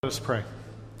Let us pray.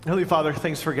 Heavenly Father,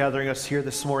 thanks for gathering us here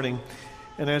this morning.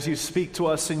 And as you speak to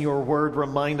us in your word,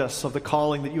 remind us of the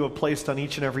calling that you have placed on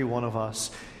each and every one of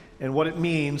us and what it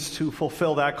means to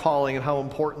fulfill that calling and how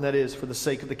important that is for the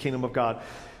sake of the kingdom of God.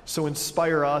 So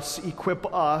inspire us,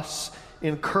 equip us,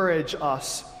 encourage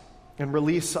us, and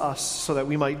release us so that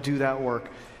we might do that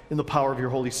work in the power of your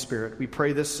Holy Spirit. We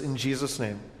pray this in Jesus'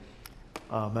 name.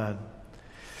 Amen.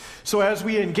 So as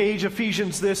we engage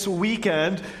Ephesians this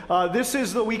weekend, this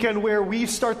is the weekend where we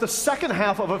start the second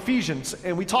half of Ephesians.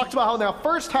 And we talked about how in that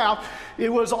first half,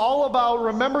 it was all about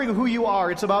remembering who you are.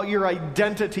 It's about your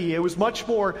identity. It was much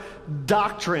more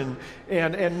doctrine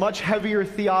and much heavier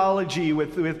theology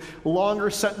with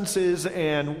longer sentences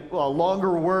and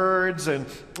longer words.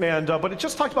 But it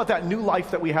just talked about that new life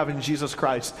that we have in Jesus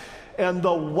Christ. And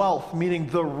the wealth, meaning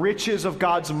the riches of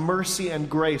God's mercy and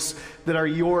grace that are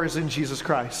yours in Jesus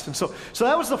Christ. And so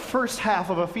that was the first half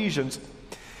of Ephesians.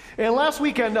 And last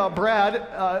weekend, Brad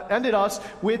ended us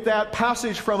with that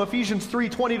passage from Ephesians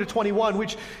 3:20 to 21,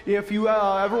 which if you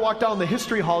ever walk down the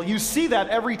history hall, you see that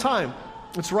every time.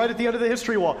 It's right at the end of the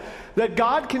history wall. That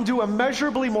God can do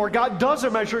immeasurably more, God does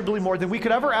immeasurably more than we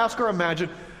could ever ask or imagine,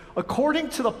 according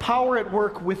to the power at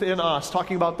work within us,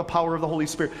 talking about the power of the Holy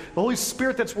Spirit. The Holy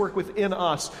Spirit that's worked within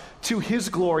us to His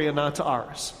glory and not to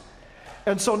ours.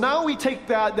 And so now we take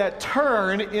that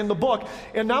turn in the book,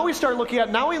 and now we start looking at,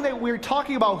 now that we're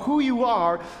talking about who you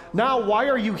are, now why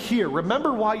are you here?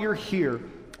 Remember why you're here.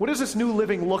 What does this new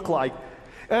living look like?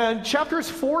 And chapters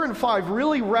 4 and 5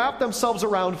 really wrap themselves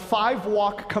around 5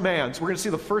 walk commands. We're going to see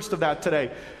the first of that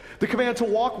today. The command to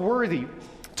walk worthy,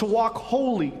 to walk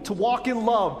holy, to walk in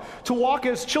love, to walk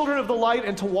as children of the light,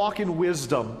 and to walk in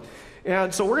wisdom.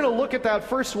 And so we're going to look at that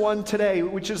first one today,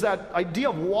 which is that idea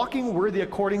of walking worthy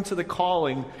according to the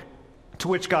calling to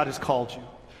which God has called you.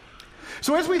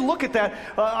 So as we look at that,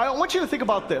 I want you to think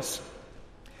about this.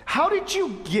 How did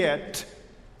you get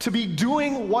to be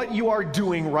doing what you are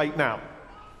doing right now?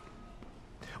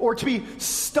 Or to be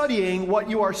studying what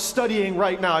you are studying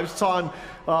right now. I saw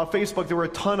on Facebook there were a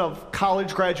ton of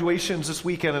college graduations this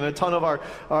weekend, and a ton of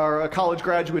our college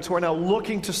graduates who are now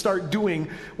looking to start doing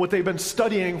what they've been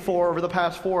studying for over the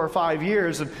past 4 or 5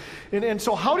 years. And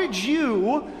so how did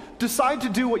you decide to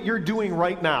do what you're doing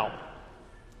right now?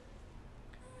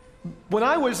 When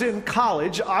I was in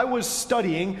college, I was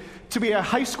studying to be a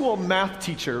high school math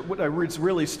teacher. What I was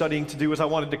really studying to do is I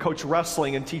wanted to coach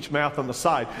wrestling and teach math on the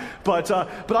side. But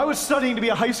I was studying to be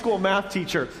a high school math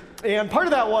teacher. And part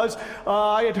of that was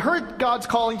I had heard God's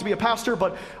calling to be a pastor,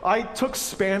 but I took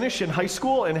Spanish in high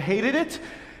school and hated it.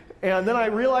 And then I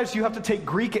realized you have to take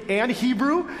Greek and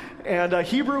Hebrew. And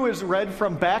Hebrew is read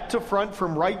from back to front,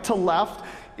 from right to left,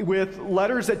 with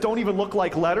letters that don't even look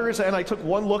like letters. And I took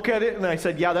one look at it and I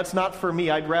said, yeah, that's not for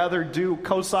me. I'd rather do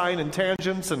cosine and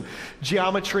tangents and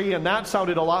geometry, and that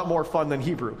sounded a lot more fun than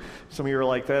Hebrew. Some of you are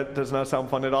like, that does not sound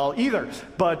fun at all either.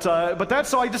 But that's,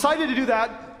 so I decided to do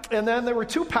that. And then there were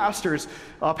 2 pastors,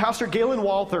 Pastor Galen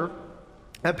Walther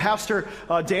and Pastor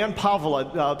Dan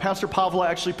Pavla. Pastor Pavla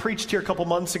actually preached here a couple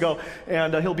months ago,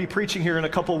 and he'll be preaching here in a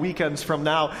couple weekends from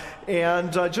now.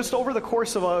 And just over the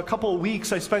course of a couple of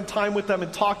weeks, I spent time with them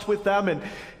and talked with them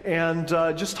and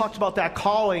just talked about that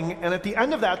calling. And at the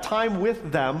end of that time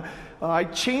with them, I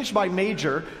changed my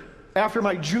major. After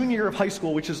my junior year of high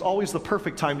school, which is always the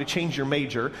perfect time to change your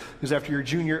major, is after your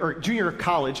junior of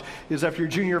college,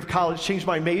 changed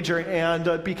my major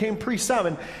and became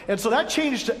pre-7. And so that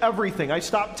changed everything. I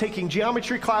stopped taking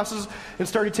geometry classes and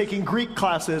started taking Greek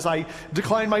classes. I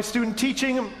declined my student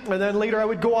teaching, and then later I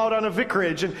would go out on a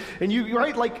vicarage. And you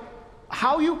right, like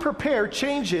how you prepare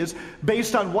changes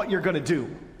based on what you're going to do.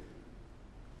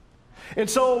 And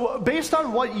so, based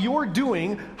on what you're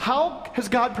doing, how has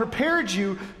God prepared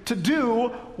you to do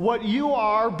what you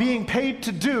are being paid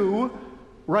to do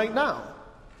right now?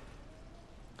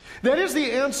 That is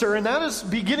the answer, and that is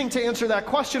beginning to answer that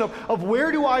question of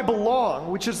where do I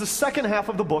belong, which is the second half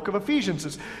of the book of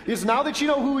Ephesians. Is now that you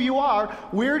know who you are,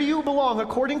 where do you belong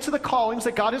according to the callings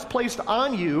that God has placed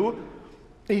on you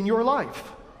in your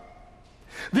life?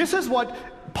 This is what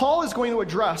Paul is going to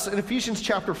address in Ephesians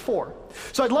chapter 4.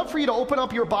 So I'd love for you to open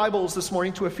up your Bibles this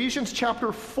morning to Ephesians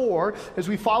chapter 4 as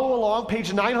we follow along,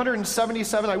 page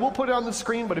 977. I will put it on the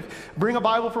screen, but bring a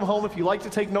Bible from home if you like to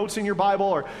take notes in your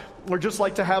Bible or just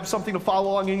like to have something to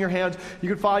follow along in your hands. You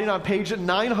can find it on page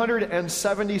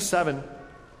 977.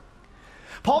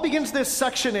 Paul begins this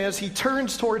section as he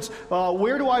turns towards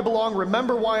where do I belong,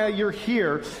 remember why you're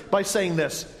here, by saying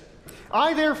this.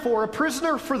 I, therefore, a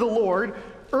prisoner for the Lord,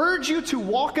 urge you to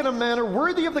walk in a manner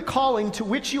worthy of the calling to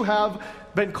which you have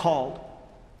been called.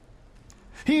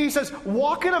 He says,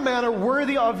 walk in a manner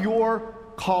worthy of your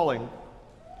calling.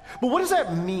 But what does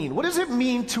that mean? What does it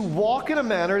mean to walk in a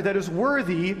manner that is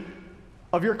worthy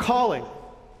of your calling?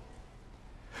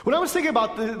 When I was thinking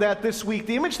about that this week,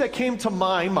 the image that came to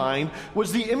my mind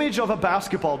was the image of a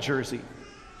basketball jersey.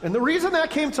 And the reason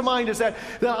that came to mind is that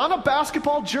on a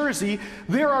basketball jersey,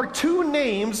 there are two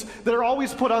names that are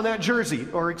always put on that jersey,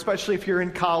 or especially if you're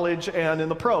in college and in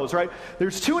the pros, right?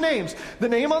 There's two names, the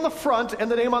name on the front and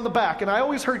the name on the back. And I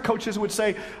always heard coaches would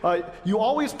say, you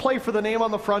always play for the name on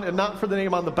the front and not for the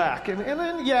name on the back. And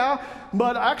then, yeah,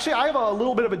 but actually I have a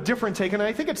little bit of a different take, and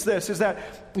I think it's this, is that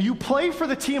you play for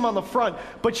the team on the front,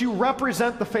 but you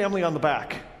represent the family on the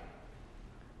back.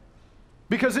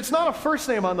 Because it's not a first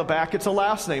name on the back, it's a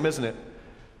last name, isn't it?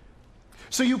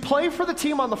 So you play for the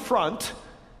team on the front,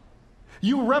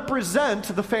 you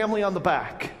represent the family on the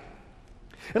back.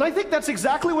 And I think that's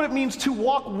exactly what it means to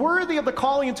walk worthy of the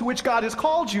calling into which God has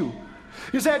called you.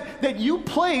 Is that you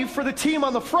play for the team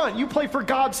on the front, you play for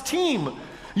God's team.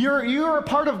 You're a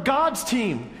part of God's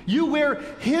team. You wear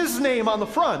His name on the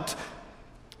front,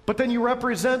 but then you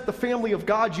represent the family of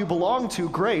God you belong to,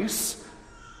 Grace,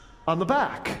 on the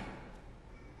back.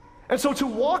 And so to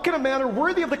walk in a manner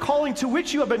worthy of the calling to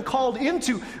which you have been called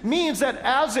into means that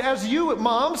as you,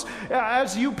 moms,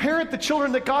 as you parent the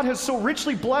children that God has so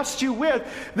richly blessed you with,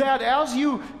 that as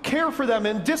you care for them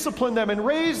and discipline them and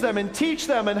raise them and teach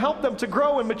them and help them to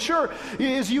grow and mature,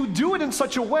 is you do it in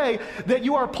such a way that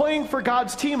you are playing for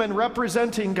God's team and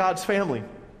representing God's family.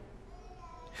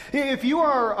 If you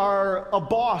are a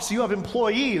boss, you have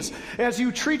employees, as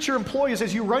you treat your employees,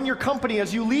 as you run your company,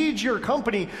 as you lead your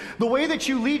company, the way that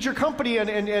you lead your company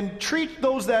and treat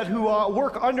those who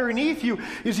work underneath you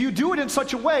is you do it in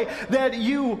such a way that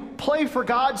you play for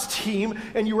God's team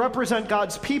and you represent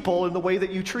God's people in the way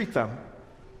that you treat them.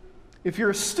 If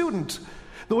you're a student,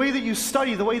 the way that you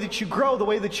study, the way that you grow, the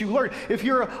way that you learn. If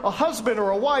you're a husband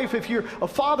or a wife, if you're a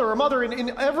father or a mother,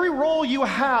 in every role you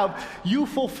have, you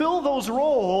fulfill those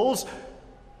roles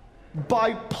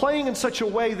by playing in such a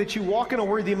way that you walk in a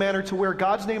worthy manner to wear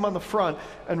God's name on the front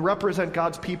and represent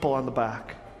God's people on the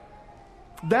back.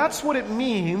 That's what it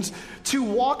means to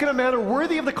walk in a manner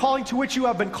worthy of the calling to which you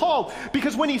have been called.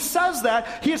 Because when he says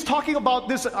that, he is talking about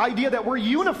this idea that we're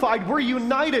unified, we're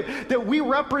united, that we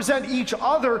represent each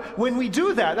other when we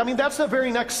do that. I mean, that's the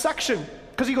very next section.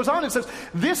 Because he goes on and says,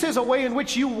 this is a way in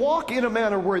which you walk in a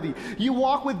manner worthy. You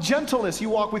walk with gentleness, you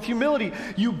walk with humility,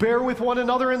 you bear with one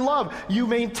another in love, you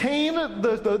maintain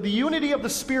the unity of the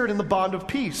Spirit in the bond of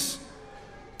peace.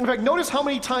 In fact, notice how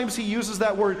many times he uses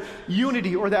that word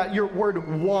unity or that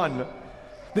word one.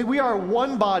 That we are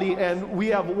one body and we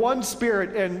have one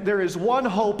Spirit and there is one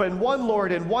hope and one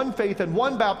Lord and one faith and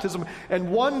one baptism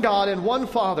and one God and one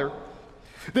Father.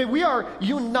 That we are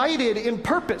united in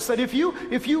purpose. That if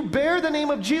you bear the name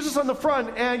of Jesus on the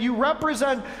front and you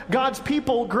represent God's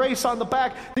people, Grace, on the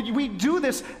back, that we do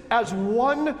this as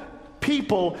one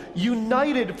people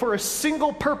united for a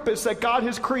single purpose that God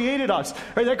has created us.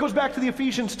 Right, that goes back to the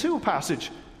Ephesians 2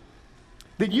 passage.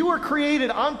 That you were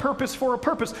created on purpose for a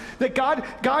purpose. That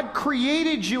God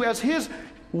created you as His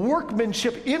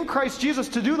workmanship in Christ Jesus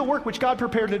to do the work which God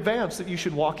prepared in advance that you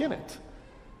should walk in it.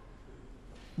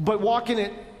 But walk in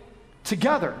it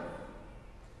together.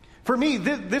 For me,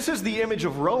 this is the image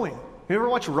of rowing. You ever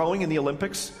watch rowing in the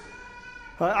Olympics?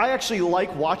 I actually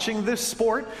like watching this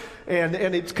sport, and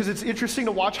it's because it's interesting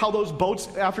to watch how those boats,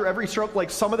 after every stroke,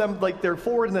 like some of them, like they're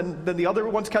forward, and then the other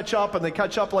ones catch up, and they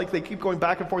catch up, like they keep going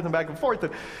back and forth and back and forth.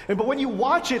 But when you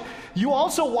watch it, you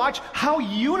also watch how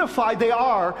unified they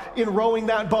are in rowing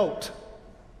that boat.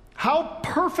 How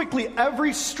perfectly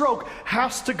every stroke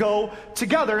has to go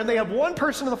together. And they have one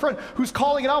person in the front who's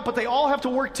calling it out, but they all have to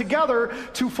work together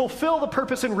to fulfill the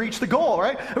purpose and reach the goal,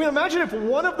 right? I mean, imagine if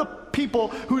one of the people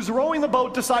who's rowing the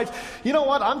boat decides, you know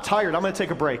what, I'm tired, I'm going to take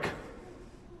a break.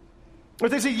 Or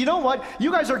they say, you know what,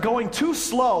 you guys are going too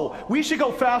slow, we should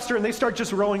go faster, and they start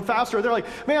just rowing faster. They're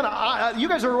like, man, you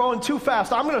guys are rowing too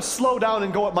fast, I'm going to slow down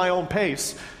and go at my own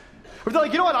pace. Or they're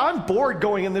like, you know what, I'm bored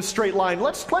going in this straight line.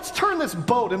 Let's turn this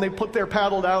boat. And they put their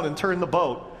paddle down and turn the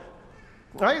boat.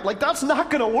 Right? Like, that's not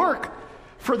going to work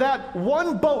for that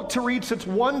one boat to reach its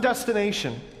one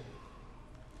destination.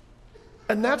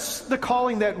 And that's the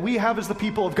calling that we have as the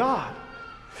people of God.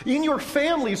 In your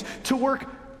families, to work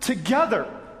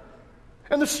together.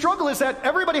 And the struggle is that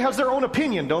everybody has their own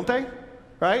opinion, don't they?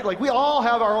 Right? Like, we all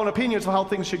have our own opinions of how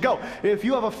things should go. If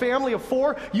you have a family of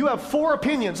 4, you have 4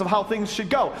 opinions of how things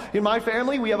should go. In my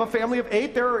family, we have a family of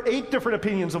 8. There are 8 different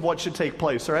opinions of what should take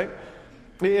place, right?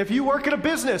 If you work in a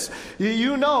business,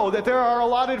 you know that there are a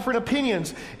lot of different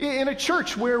opinions. In a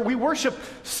church where we worship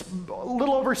a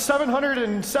little over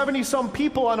 770 some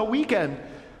people on a weekend,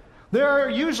 There are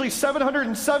usually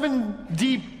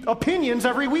 770 opinions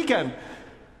every weekend,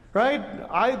 right?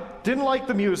 I didn't like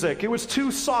the music. It was too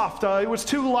soft. It was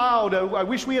too loud. I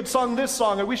wish we had sung this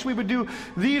song. I wish we would do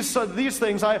these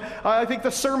things. I think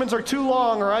the sermons are too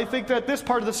long, or I think that this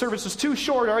part of the service is too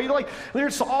short.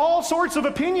 There's all sorts of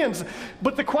opinions.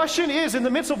 But the question is, in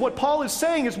the midst of what Paul is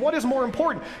saying, is what is more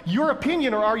important, your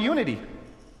opinion or our unity?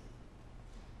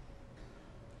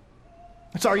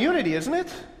 It's our unity, isn't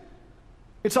it?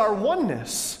 It's our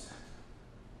oneness.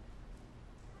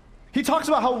 He talks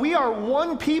about how we are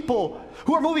one people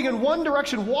who are moving in one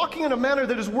direction, walking in a manner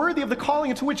that is worthy of the calling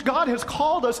into which God has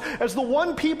called us as the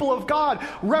one people of God,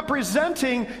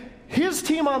 representing His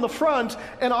team on the front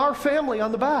and our family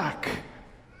on the back.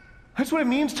 That's what it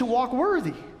means to walk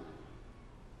worthy.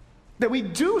 That we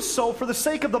do so for the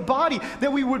sake of the body,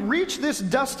 that we would reach this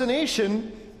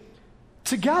destination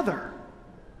together,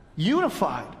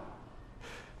 unified.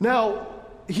 Now,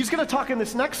 he's going to talk in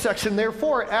this next section,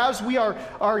 therefore, as we are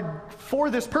for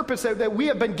this purpose, that we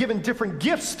have been given different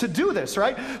gifts to do this,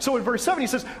 right? So in verse 7 he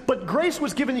says, but grace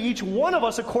was given to each one of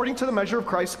us according to the measure of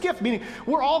Christ's gift, meaning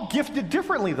we're all gifted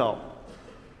differently, though.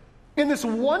 In this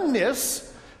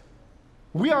oneness,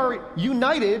 we are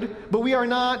united, but we are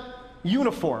not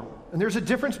uniform. And there's a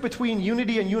difference between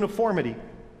unity and uniformity.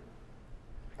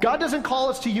 God doesn't call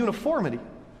us to uniformity.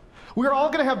 We're all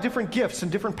going to have different gifts and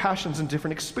different passions and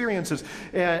different experiences,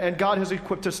 and God has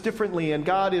equipped us differently, and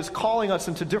God is calling us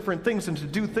into different things and to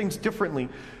do things differently,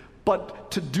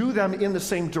 but to do them in the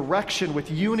same direction with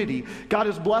unity. God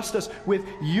has blessed us with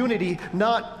unity,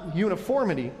 not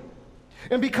uniformity.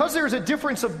 And because there is a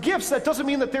difference of gifts, that doesn't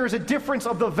mean that there is a difference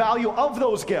of the value of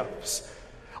those gifts.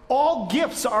 All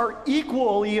gifts are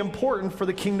equally important for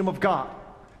the kingdom of God.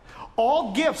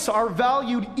 All gifts are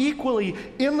valued equally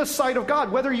in the sight of God.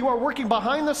 Whether you are working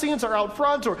behind the scenes or out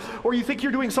front, or you think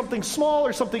you're doing something small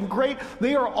or something great,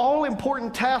 they are all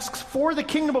important tasks for the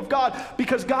kingdom of God,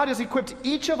 because God has equipped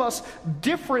each of us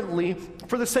differently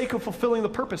for the sake of fulfilling the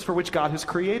purpose for which God has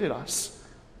created us.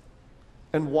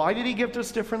 And why did He gift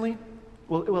us differently?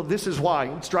 Well, this is why.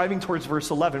 It's driving towards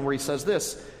verse 11 where he says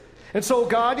this. And so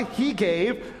God, He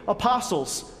gave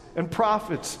apostles and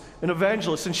prophets and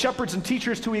evangelists and shepherds and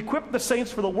teachers to equip the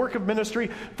saints for the work of ministry,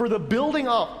 for the building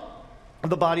up of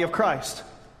the body of Christ.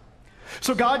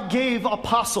 So God gave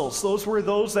apostles. Those were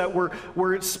those that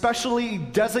were specially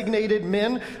designated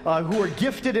men who were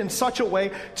gifted in such a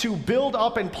way to build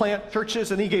up and plant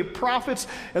churches. And He gave prophets,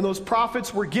 and those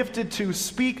prophets were gifted to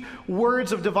speak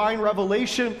words of divine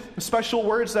revelation, special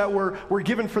words that were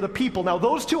given for the people. Now,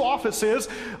 those two offices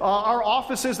are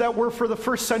offices that were for the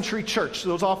first century church.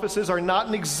 Those offices are not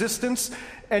in existence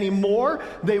anymore.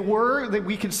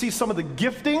 We can see some of the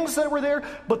giftings that were there,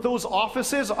 but those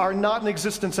offices are not in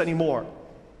existence anymore.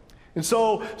 And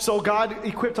so God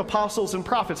equipped apostles and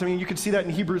prophets. I mean, you can see that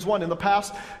in Hebrews 1. In the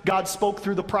past, God spoke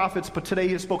through the prophets, but today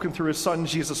He has spoken through His Son,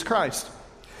 Jesus Christ.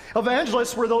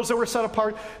 Evangelists were those that were set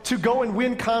apart to go and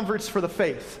win converts for the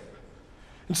faith.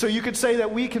 And so you could say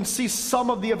that we can see some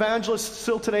of the evangelists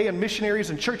still today, and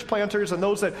missionaries and church planters and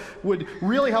those that would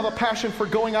really have a passion for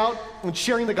going out and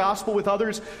sharing the gospel with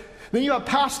others. Then you have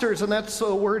pastors, and that's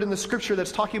a word in the scripture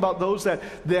that's talking about those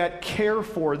that care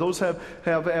for, those have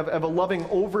a loving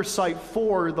oversight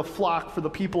for the flock, for the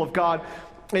people of God.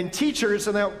 And teachers,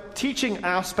 and that teaching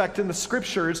aspect in the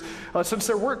scriptures, since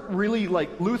there weren't really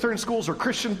like Lutheran schools or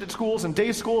Christian schools and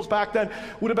day schools back then,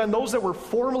 would have been those that were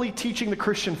formally teaching the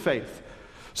Christian faith.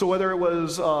 So whether it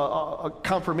was a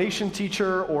confirmation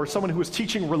teacher or someone who was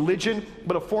teaching religion,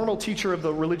 but a formal teacher of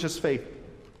the religious faith.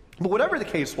 But whatever the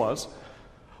case was,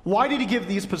 why did He give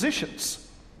these positions?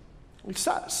 He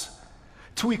says,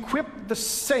 to equip the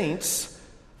saints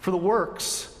for the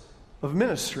works of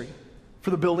ministry,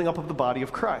 for the building up of the body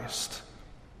of Christ.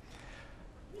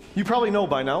 You probably know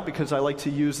by now, because I like to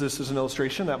use this as an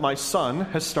illustration, that my son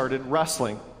has started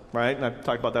wrestling. Right? And I've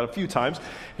talked about that a few times.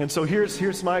 And so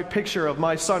here's my picture of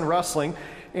my son wrestling.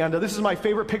 And this is my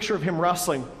favorite picture of him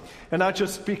wrestling. And not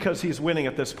just because he's winning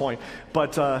at this point,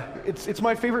 but it's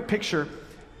my favorite picture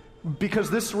because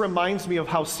this reminds me of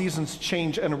how seasons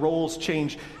change and roles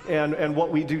change and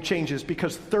what we do changes.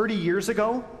 Because 30 years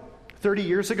ago,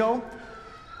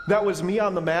 that was me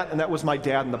on the mat and that was my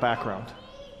dad in the background.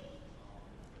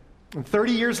 And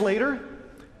 30 years later,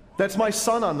 that's my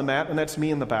son on the mat and that's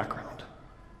me in the background.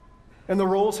 And the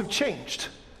roles have changed.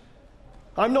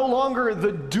 I'm no longer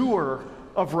the doer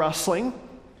of wrestling.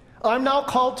 I'm now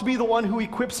called to be the one who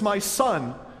equips my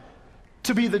son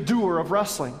to be the doer of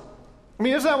wrestling. I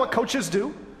mean, isn't that what coaches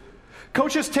do?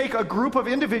 Coaches take a group of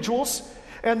individuals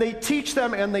and they teach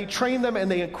them, and they train them, and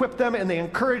they equip them, and they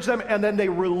encourage them, and then they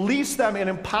release them and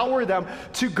empower them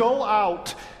to go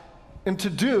out and to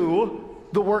do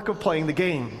the work of playing the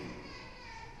game.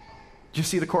 Do you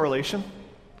see the correlation?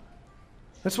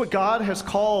 That's what God has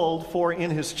called for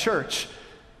in His church.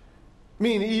 I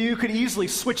mean, you could easily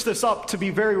switch this up to be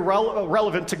very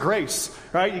relevant to grace,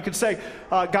 right? You could say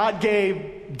God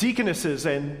gave deaconesses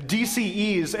and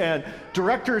DCEs and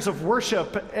directors of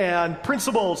worship and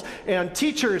principals and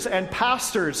teachers and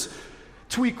pastors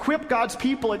to equip God's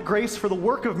people at Grace for the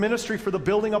work of ministry, for the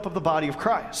building up of the body of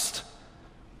Christ.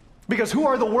 Because who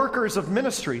are the workers of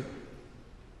ministry?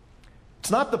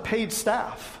 It's not the paid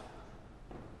staff.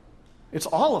 It's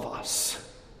all of us.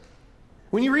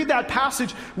 When you read that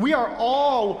passage, we are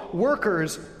all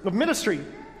workers of ministry.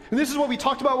 And this is what we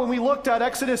talked about when we looked at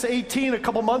Exodus 18 a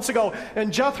couple months ago.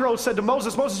 And Jethro said to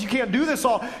Moses, Moses, you can't do this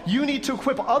all. You need to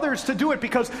equip others to do it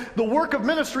because the work of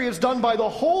ministry is done by the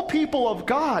whole people of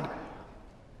God.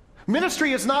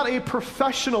 Ministry is not a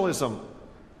professionalism.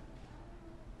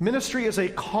 Ministry is a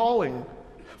calling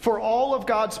for all of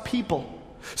God's people.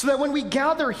 So that when we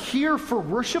gather here for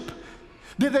worship,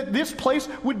 that this place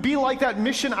would be like that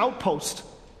mission outpost,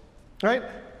 right?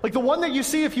 Like the one that you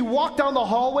see if you walk down the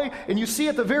hallway and you see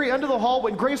at the very end of the hall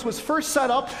when Grace was first set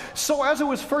up, so as it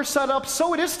was first set up,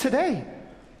 so it is today.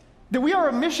 That we are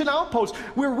a mission outpost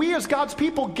where we as God's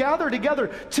people gather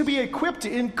together to be equipped,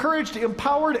 encouraged,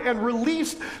 empowered, and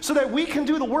released so that we can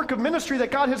do the work of ministry that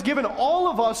God has given all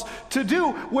of us to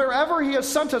do wherever He has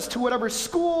sent us, to whatever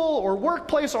school or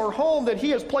workplace or home that He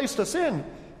has placed us in.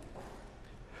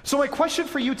 So my question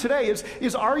for you today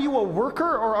is are you a worker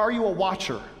or are you a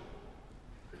watcher?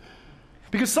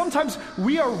 Because sometimes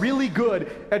we are really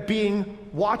good at being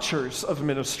watchers of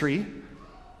ministry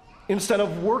instead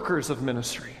of workers of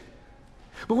ministry.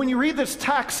 But when you read this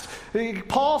text,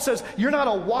 Paul says, you're not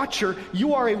a watcher,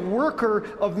 you are a worker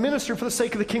of ministry for the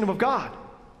sake of the kingdom of God.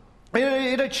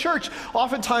 In a church,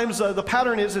 oftentimes the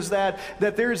pattern is that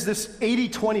there's this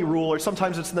 80-20 rule, or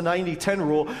sometimes it's the 90-10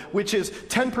 rule, which is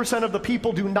 10% of the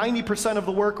people do 90% of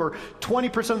the work, or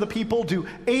 20% of the people do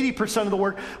 80% of the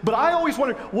work. But I always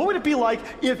wondered, what would it be like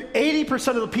if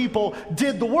 80% of the people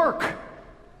did the work?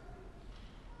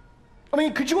 I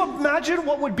mean, could you imagine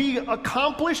what would be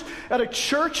accomplished at a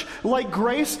church like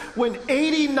Grace when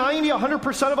 80, 90,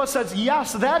 100% of us says,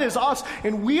 yes, that is us,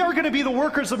 and we are going to be the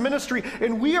workers of ministry,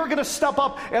 and we are going to step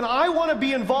up, and I want to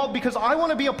be involved because I want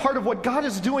to be a part of what God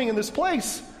is doing in this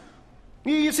place.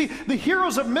 You see, the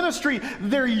heroes of ministry,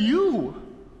 they're you.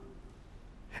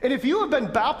 And if you have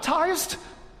been baptized,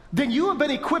 then you have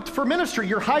been equipped for ministry.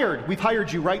 You're hired. We've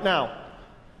hired you right now.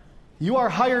 You are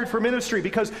hired for ministry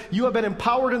because you have been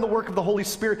empowered in the work of the Holy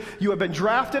Spirit. You have been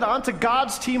drafted onto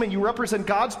God's team and you represent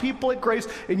God's people at Grace,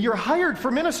 and you're hired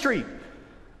for ministry.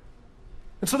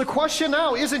 And so the question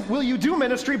now isn't will you do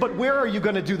ministry, but where are you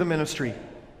going to do the ministry?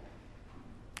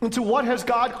 And to what has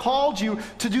God called you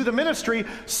to do the ministry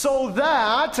so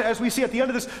that, as we see at the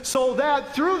end of this, so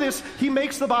that through this He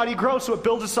makes the body grow so it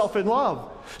builds itself in love.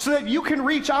 So that you can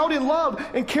reach out in love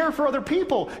and care for other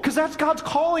people. Because that's God's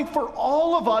calling for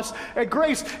all of us at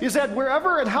Grace, is that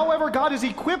wherever and however God has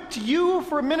equipped you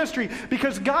for ministry,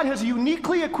 because God has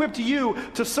uniquely equipped you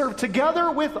to serve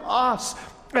together with us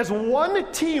as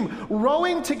one team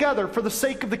rowing together for the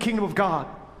sake of the kingdom of God.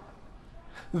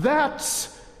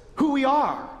 That's who we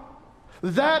are.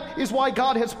 That is why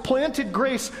God has planted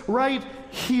Grace right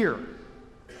here.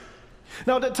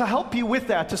 Now, to help you with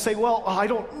that, to say, well, I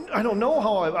don't know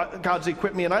how God's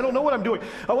equipped me, and I don't know what I'm doing,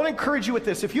 I want to encourage you with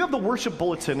this. If you have the worship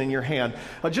bulletin in your hand,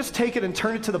 just take it and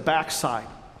turn it to the back side.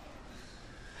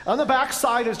 On the back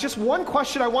side is just one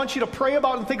question I want you to pray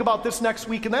about and think about this next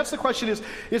week, and that's the question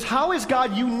is how has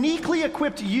God uniquely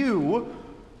equipped you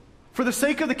for the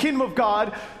sake of the kingdom of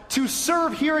God to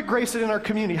serve here at Grace and in our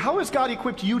community? How has God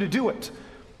equipped you to do it?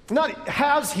 Not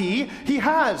has He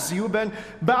has. You have been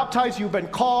baptized, you've been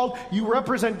called, you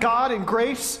represent God in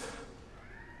grace.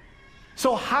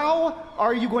 So how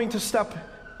are you going to step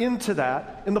into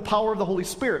that in the power of the Holy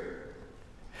Spirit?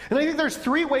 And I think there's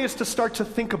three ways to start to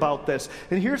think about this.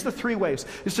 And here's the three ways.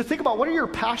 Is to think about what are your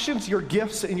passions, your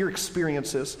gifts, and your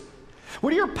experiences.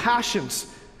 What are your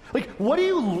passions? Like, what do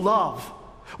you love?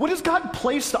 What has God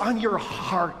placed on your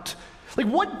heart? Like,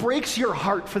 what breaks your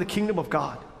heart for the kingdom of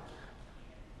God?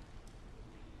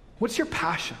 What's your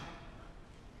passion?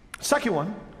 Second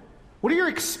one, what are your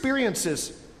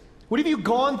experiences? What have you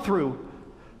gone through?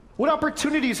 What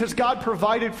opportunities has God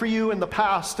provided for you in the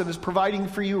past and is providing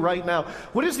for you right now?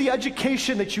 What is the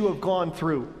education that you have gone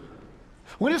through?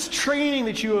 What is training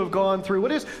that you have gone through?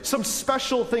 What is some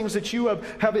special things that you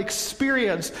have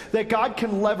experienced that God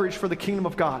can leverage for the kingdom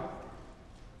of God?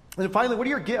 And then finally, what are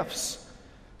your gifts?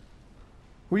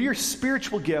 What are your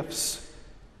spiritual gifts?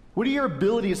 What are your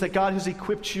abilities that God has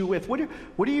equipped you with? What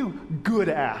are you good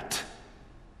at?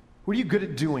 What are you good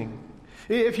at doing?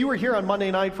 If you were here on Monday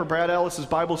night for Brad Ellis's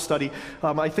Bible study,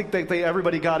 I think that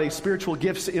everybody got a spiritual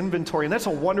gifts inventory, and that's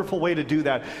a wonderful way to do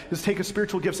that, is take a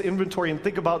spiritual gifts inventory and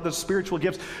think about the spiritual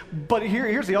gifts. But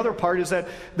here's the other part, is that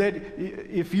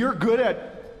if you're good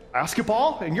at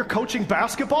basketball and you're coaching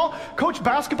basketball, coach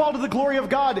basketball to the glory of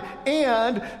God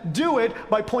and do it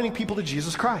by pointing people to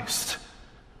Jesus Christ.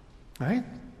 Right?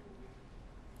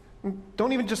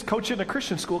 Don't even just coach it in a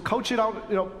Christian school. Coach it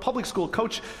out, public school.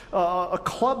 Coach a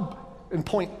club and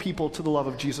point people to the love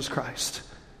of Jesus Christ.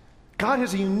 God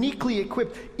has uniquely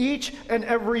equipped each and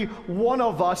every one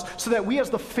of us so that we as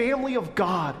the family of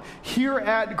God here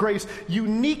at Grace,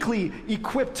 uniquely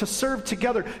equipped to serve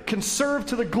together, can serve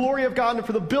to the glory of God and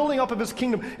for the building up of His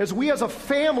kingdom as we as a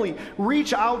family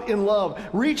reach out in love.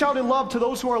 Reach out in love to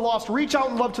those who are lost. Reach out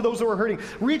in love to those who are hurting.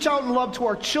 Reach out in love to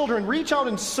our children. Reach out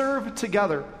and serve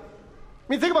together.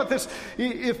 I mean, think about this.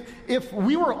 If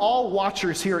we were all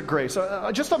watchers here at Grace,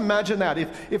 just imagine that.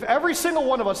 If every single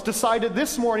one of us decided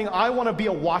this morning, I want to be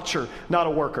a watcher, not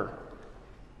a worker.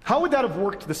 How would that have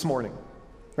worked this morning,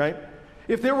 right?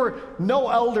 If there were no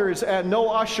elders and no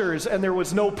ushers and there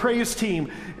was no praise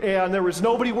team and there was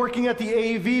nobody working at the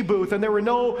AV booth and there were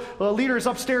no leaders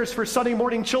upstairs for Sunday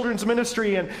morning children's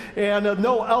ministry and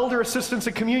no elder assistants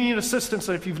and communion assistants.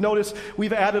 And if you've noticed,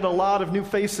 we've added a lot of new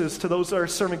faces to those that are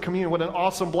serving communion. What an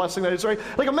awesome blessing that is, right?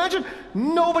 Like imagine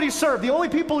nobody served. The only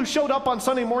people who showed up on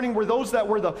Sunday morning were those that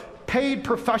were the paid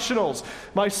professionals.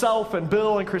 Myself and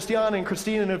Bill and Christiana and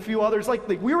Christine and a few others. Like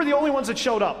we were the only ones that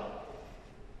showed up.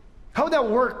 How would that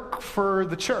work for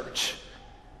the church?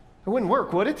 It wouldn't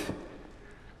work, would it?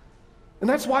 And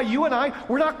that's why you and I,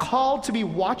 we're not called to be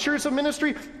watchers of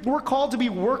ministry. We're called to be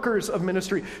workers of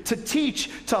ministry, to teach,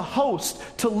 to host,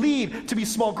 to lead, to be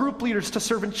small group leaders, to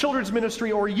serve in children's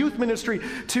ministry or youth ministry,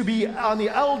 to be on the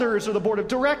elders or the board of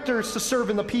directors, to serve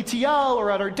in the PTL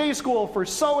or at our day school for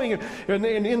sewing and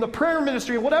in the prayer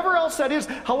ministry and whatever else that is,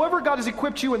 however God has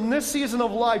equipped you in this season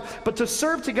of life, but to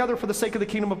serve together for the sake of the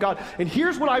kingdom of God. And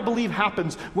here's what I believe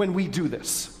happens when we do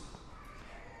this.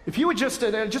 If you would just,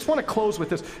 and I just want to close with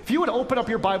this, if you would open up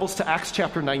your Bibles to Acts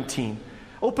chapter 19.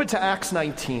 Open to Acts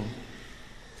 19.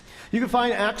 You can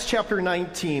find Acts chapter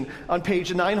 19 on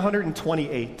page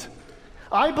 928.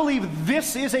 I believe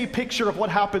this is a picture of what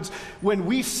happens when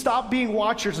we stop being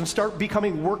watchers and start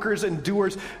becoming workers and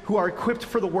doers who are equipped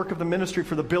for the work of the ministry,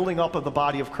 for the building up of the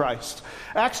body of Christ.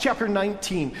 Acts chapter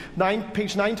 19,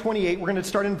 page 928, we're going to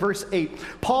start in verse 8.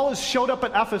 Paul has showed up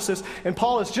at Ephesus, and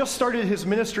Paul has just started his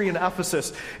ministry in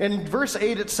Ephesus. And in verse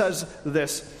 8 it says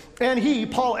this, "And he,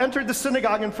 Paul, entered the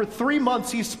synagogue, and for 3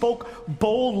 months he spoke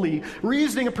boldly,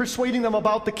 reasoning and persuading them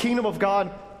about the kingdom of God.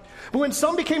 But when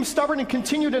some became stubborn and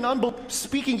continued in unbelief,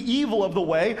 speaking evil of the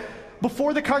way,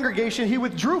 before the congregation, he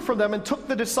withdrew from them and took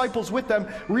the disciples with them,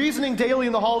 reasoning daily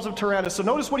in the halls of Tyrannus." So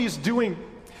notice what he's doing.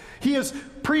 He is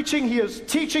preaching, he is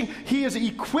teaching, he is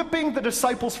equipping the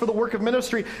disciples for the work of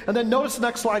ministry. And then notice the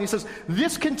next line. He says,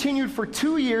 "This continued for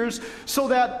 2 years, so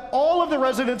that all of the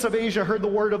residents of Asia heard the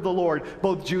word of the Lord,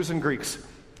 both Jews and Greeks."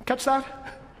 Catch that?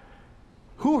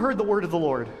 Who heard the word of the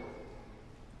Lord?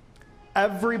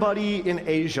 Everybody in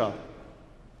Asia.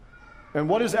 And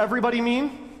what does everybody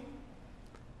mean?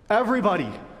 Everybody.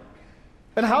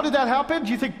 And how did that happen?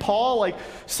 Do you think Paul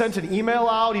sent an email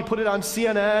out? He put it on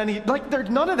CNN? There's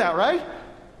none of that, right?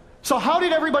 So how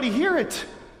did everybody hear it?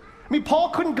 I mean,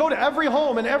 Paul couldn't go to every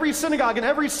home and every synagogue in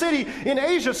every city in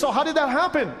Asia. So how did that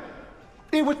happen?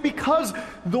 It was because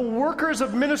the workers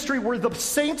of ministry were the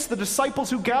saints, the disciples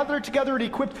who gathered together and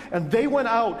equipped, and they went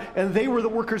out, and they were the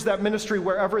workers of that ministry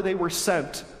wherever they were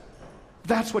sent.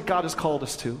 That's what God has called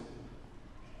us to.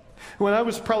 When I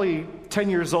was probably 10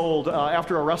 years old,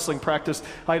 after a wrestling practice,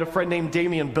 I had a friend named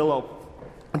Damian Billow.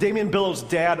 Damian Billow's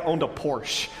dad owned a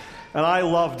Porsche. And I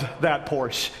loved that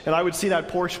Porsche. And I would see that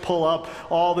Porsche pull up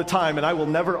all the time. And I will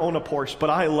never own a Porsche, but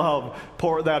I love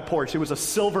that Porsche. It was a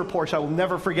silver Porsche. I will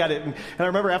never forget it. And I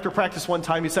remember after practice one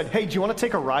time, he said, "Hey, do you want to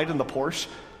take a ride in the Porsche?"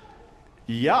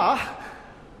 Yeah.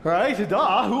 Right?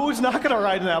 Duh. Who's not going to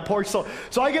ride in that Porsche?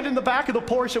 So I get in the back of the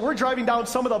Porsche, and we're driving down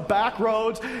some of the back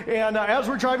roads. And as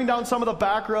we're driving down some of the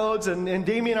back roads, and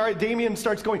Damien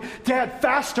starts going, "Dad,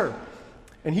 faster."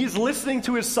 And he's listening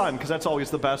to his son, because that's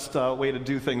always the best way to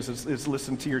do things, is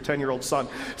listen to your 10-year-old son.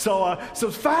 So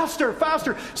faster,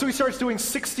 faster. So he starts doing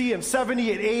 60 and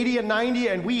 70 and 80 and 90,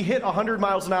 and we hit 100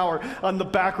 miles an hour on the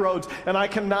back roads. And I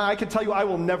can tell you, I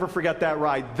will never forget that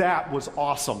ride. That was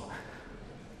awesome.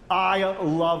 I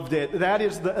loved it.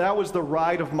 That was the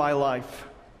ride of my life.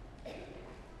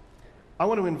 I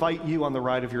want to invite you on the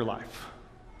ride of your life.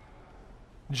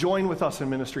 Join with us in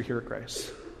ministry here at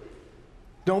Grace.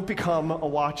 Don't become a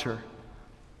watcher,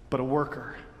 but a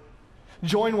worker.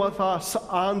 Join with us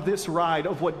on this ride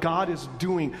of what God is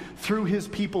doing through his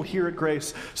people here at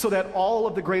Grace, so that all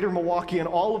of the greater Milwaukee and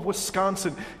all of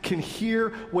Wisconsin can hear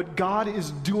what God is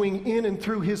doing in and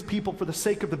through his people for the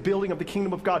sake of the building of the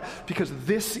kingdom of God, because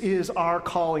this is our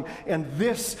calling, and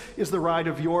this is the ride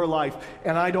of your life,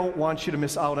 and I don't want you to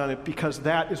miss out on it, because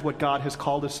that is what God has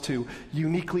called us to,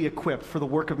 uniquely equipped for the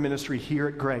work of ministry here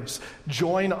at Grace.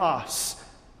 Join us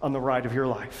on the ride of your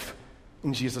life.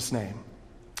 In Jesus' name.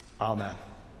 Amen.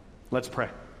 Let's pray.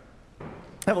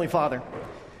 Heavenly Father,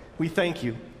 we thank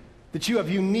you that you have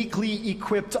uniquely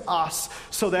equipped us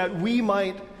so that we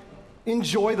might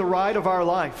enjoy the ride of our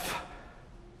life,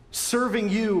 serving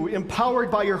you,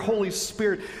 empowered by your Holy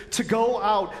Spirit to go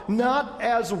out not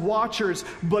as watchers,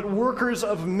 but workers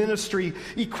of ministry,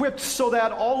 equipped so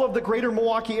that all of the greater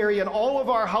Milwaukee area and all of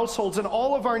our households and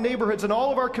all of our neighborhoods and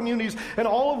all of our communities and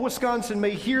all of Wisconsin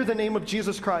may hear the name of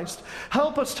Jesus Christ.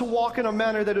 Help us to walk in a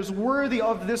manner that is worthy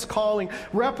of this calling,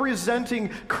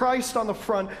 representing Christ on the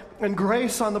front and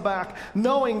grace on the back,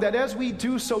 knowing that as we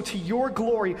do so to your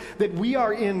glory, that we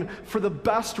are in for the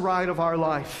best ride of our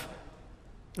life.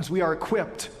 As we are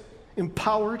equipped,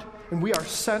 empowered, and we are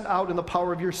sent out in the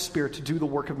power of your Spirit to do the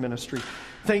work of ministry.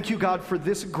 Thank you, God, for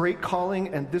this great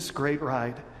calling and this great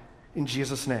ride. In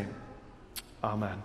Jesus' name, amen.